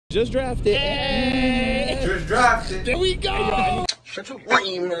Just drafted. Hey. Just drafted. There we go. Shut your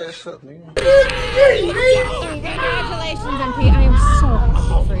lame ass up, nigga. Congratulations, MP. I am so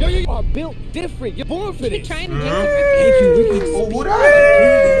happy for you. Yo, you are built different. You're born for this. Trying to get the Oh, what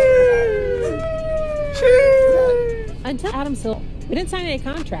Until Adam Silver, we didn't sign any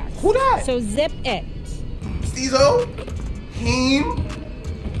contracts. Who that? So zip it. Steezo? Heem?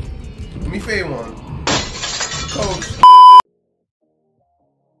 Let me fade one. Coach.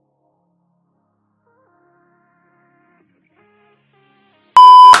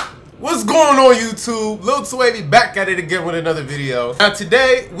 What's going on, YouTube? Lil Swavy back at it again with another video. Now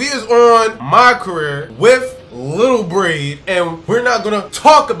today we is on my career with Lil Braid, and we're not gonna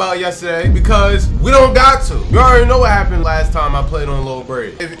talk about yesterday because we don't got to. You already know what happened last time I played on Lil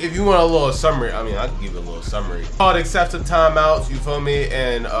Braid. If you want a little summary, I mean I can give you a little summary. Called excessive timeouts, you feel me?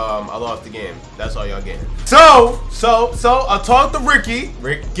 And I lost the game. That's all y'all getting. So I talked to Ricky.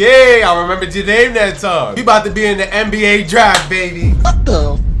 Ricky, I remembered your name that time. We about to be in the NBA draft, baby. What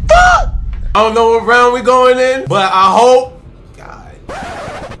the fuck? I don't know what round we going in, but I hope. God.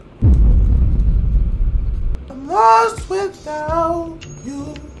 I'm lost without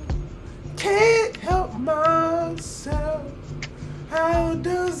you. Can't help myself. How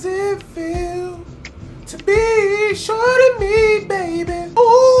does it feel to be short of me, baby?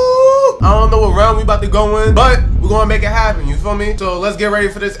 Ooh. I don't know what round we about to go in, but we're gonna make it happen, you feel me? So let's get ready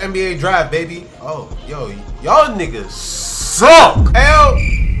for this NBA draft, baby. Oh, yo, y'all niggas suck. Hell,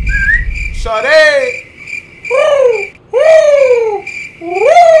 Sade. Woo, woo,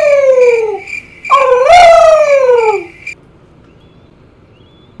 woo.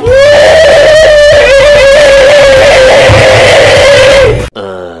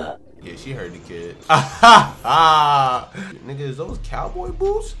 Oh, yeah, she heard the kid. Nigga, is those cowboy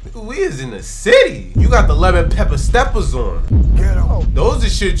boots? Nigga, we is in the city. You got the lemon pepper steppers on. Get on. Those are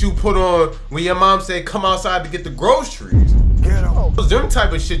shit you put on when your mom say come outside to get the groceries. Get on. Those them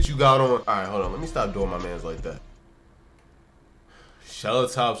type of shit you got on. All right, hold on. Let me stop doing my mans like that. Shell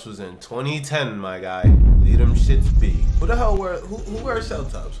tops was in 2010, my guy. Leave them shits be. Who the hell who wears shell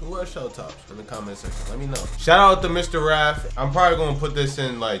tops? Who wears shell tops? In the comment section, let me know. Shout out to Mr. Raff. I'm probably gonna put this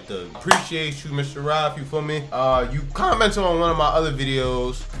in like the appreciate you, Mr. Raff. You feel me? You commented on one of my other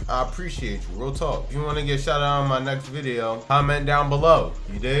videos. I appreciate you. Real talk. If you want to get shout out on my next video, comment down below.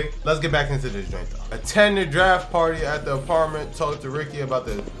 You dig? Let's get back into this joint though. Attend the draft party at the apartment. Talk to Ricky about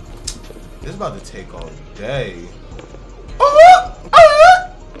the. This is about to take all day.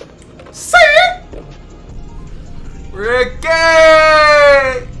 Say it! Ricky!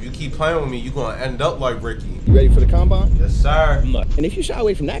 You keep playing with me, you gonna end up like Ricky. You ready for the combine? Yes, sir. And if you shy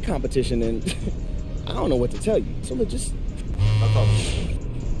away from that competition, then I don't know what to tell you. So let's just. I'll talk to you.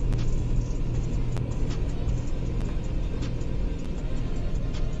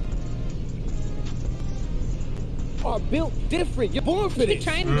 Are built different. You're born for this.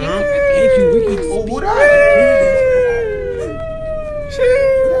 Trying to get Thank you, Ricky. Oh, what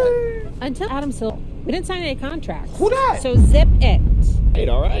Until Adam Silver, we didn't sign any contracts. Who that? So zip it. Hey,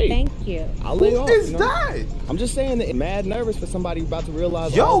 all right. Thank you. I'll lay off. Who is that? I'm just saying that mad nervous for somebody about to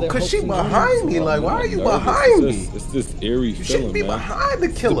realize. Yo, cause she behind me. Like, why are you behind me? It's this eerie You feeling, shouldn't be man. behind the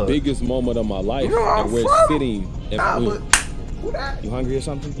killer. It's the biggest moment of my life, You know where I'm and we're from? sitting. Nah, but who that? You hungry or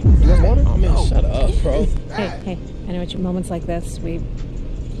something? You want water? Oh man, shut up, bro. Hey, I know at moments like this, we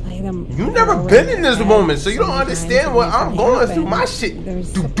play them. You never been in this moment, so you don't understand what I'm going through. My shit.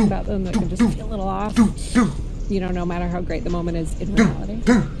 There's something about them that can just feel a little off. You know, no matter how great the moment is in reality.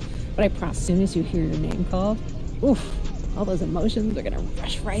 But I promise, as soon as you hear your name called, oof, all those emotions are gonna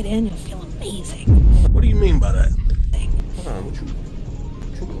rush right in. You'll feel amazing. What do you mean by that? Hold on, what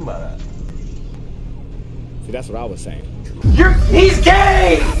you mean by that? See, that's what I was saying. He's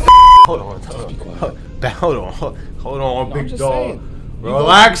gay! Hold on, big dog. Saying.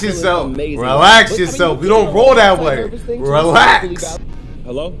 Relax yourself. Relax yourself. We don't roll that way. Relax.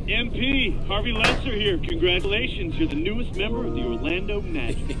 Hello? MP, Harvey Lester here. Congratulations, you're the newest member of the Orlando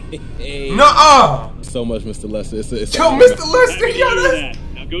Magic. Hey. Nuh-uh. So much, Mr. Lester. It's Yo, Mr. Lester, Happy to yo, hear that's...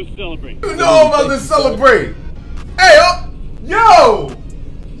 that. Now go celebrate. You know I'm about to celebrate. Hey, yo,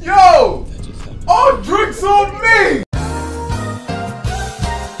 all drinks on me.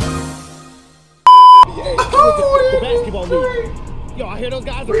 The basketball league. Yo, I hear those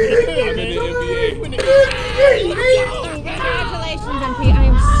guys are really good, I'm in the NBA. Congratulations, MP. I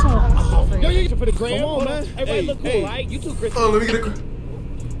am so happy for you. Yo, you for the gram? Come on, man. Everybody look cool, right? You too, Kristen. Oh, let me get a...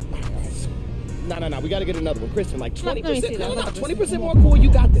 No. We gotta get another one. Kristen, like 20%. Let me see that. 20% more cool. You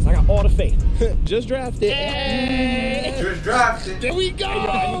got this. I got all the faith. Just drafted. Just drafted. There we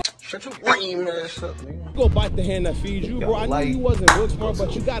go. Shut your lame ass up, nigga. Go bite the hand that feeds you, bro. I like- knew you wasn't book smart,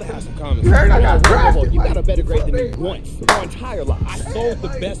 but you gotta have some common You heard I got sense. drafted, You like, got a better grade than me fuck, once. Your entire life. I sold the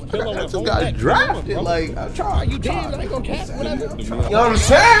best pillow I at just home. got That- drafted. Come on, bro. Like, I'm trying. Are you dead? I ain't gonna cap, whatever. You know what I'm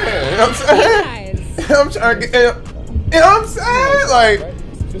saying? You know what I'm saying? Guys. I'm trying to get, you know what I'm saying? Like,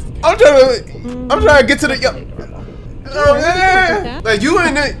 I'm trying to get to the, you know what I'm saying? Like, you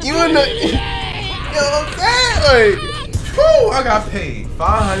in the, you know what I'm saying? Like, whew, I got paid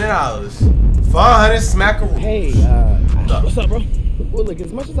 $500. 500 smackaroo. Hey, what's up, bro? Well, look,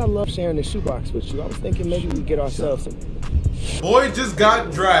 as much as I love sharing the shoebox with you, I was thinking maybe we get ourselves some. Boy just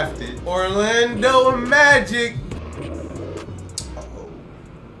got drafted. Orlando Magic. Uh-oh.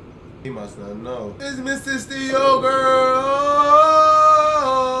 He must not know. It's Mr. Steel, girl.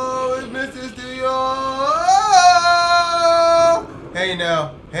 It's Mr. Steel. Hey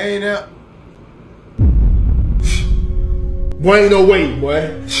now. Hey now. Boy, ain't no way,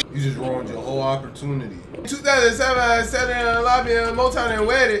 boy. You just ruined your whole opportunity. 2007, I sat in the lobby in Motown and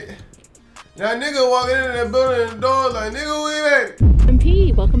waited. Now nigga walking into that building and the door like, nigga, we ready.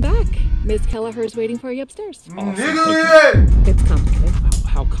 MP, welcome back. Ms. Kelleher's waiting for you upstairs. Nigga, we ready. It's complicated.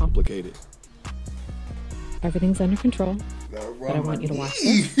 How complicated? Everything's under control. But I want you to watch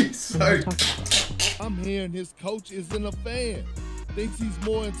this. Sorry. Talk about it. I'm hearing his coach isn't a fan. Thinks he's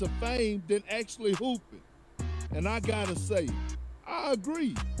more into fame than actually hooping. And I gotta say, I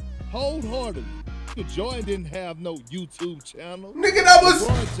agree wholeheartedly. Jordan didn't have no YouTube channel. Nigga, that was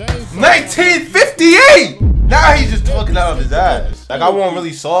LeBron James 1958. Now he's just talking out of his ass. Like I won't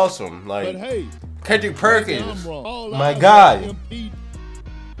really sauce him. But Like hey, Kendrick I'm Perkins. wrong. All My eyes guy. on MP.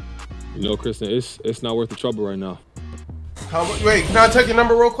 You know, Kristen, it's not worth the trouble right now. How much? Wait, can I take your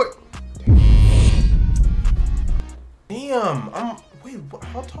number real quick? Damn, wait,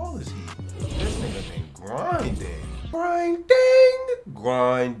 how tall is he? This nigga been grinding.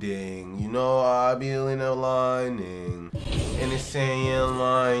 Grinding. You know I be in the lining. And it's saying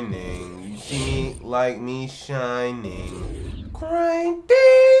lining. You see me like me shining. Grinding.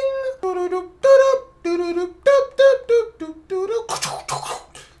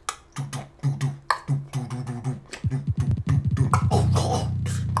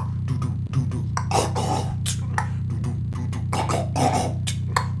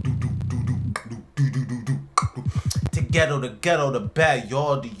 The ghetto, the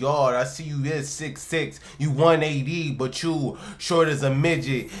backyard, the yard. I see you is 6'6", you 180, but you short as a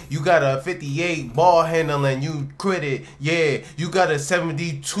midget. You got a 58 ball handling, you crit it. Yeah, you got a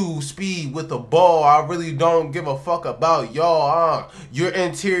 72 speed with a ball. I really don't give a fuck about y'all. Your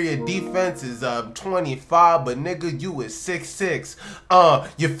interior defense is 25, but nigga, you is 6'6".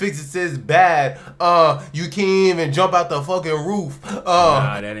 Your physics is bad. You can't even jump out the fucking roof.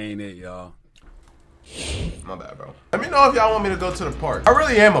 Nah, that ain't it, y'all. My bad, bro. Let me know if y'all want me to go to the park. I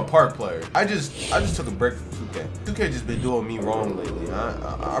really am a park player. I just took a break from 2K. 2K just been doing me wrong lately.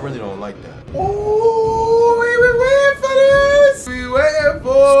 I really don't like that. Ooh, we been waiting for this. We waiting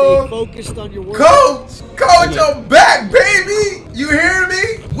for. Stay focused on your work. Coach, I'm back, baby. You hear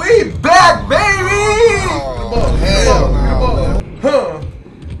me? We back, baby. Come on, come on. Huh?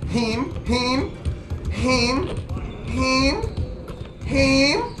 Heem.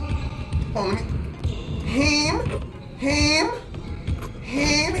 Hold on, let me. Heem.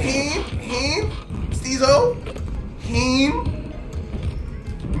 Steezo. Heem.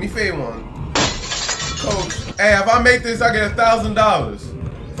 Let me fade one. Coach, hey, if I make this, I get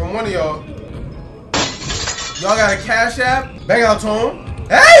 $1,000 from one of y'all. Y'all got a Cash App? Bang out to him.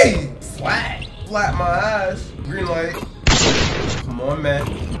 Hey! Flat my eyes. Green light. Come on, man.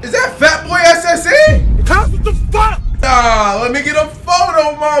 Is that Fat Boy SSE? What the fuck? Ah, let me get a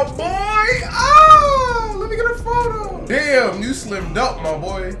photo, my boy. Ah, let me get a photo. Damn, you slimmed up, my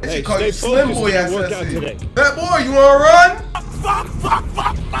boy. They should call you Slim Boy SSE. Fat Boy, you wanna run?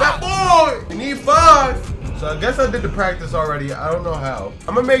 Fat Boy, you need 5. So I guess I did the practice already. I don't know how.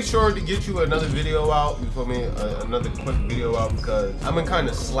 I'm gonna make sure to get you another video out. You feel me? Another quick video out because I've been kind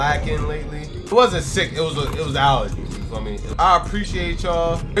of slacking lately. It wasn't sick. It was allergies. You feel me? I appreciate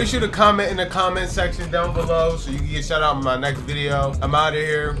y'all. Make sure to comment in the comment section down below so you can get shout out in my next video. I'm out of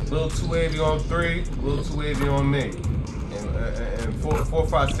here. Lil 280 on 3. Lil 280 on me. And 4,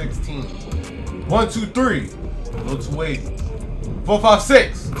 5, 16. 1, 2, 3. Lil 280. 4, 5,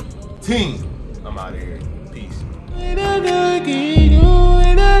 6. Team. I'm out of here.